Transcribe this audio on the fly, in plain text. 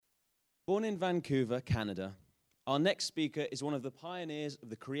Born in Vancouver, Canada, our next speaker is one of the pioneers of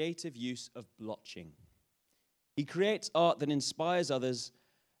the creative use of blotching. He creates art that inspires others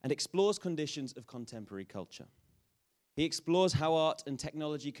and explores conditions of contemporary culture. He explores how art and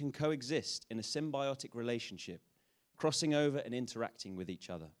technology can coexist in a symbiotic relationship, crossing over and interacting with each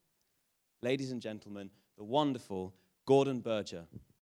other. Ladies and gentlemen, the wonderful Berger.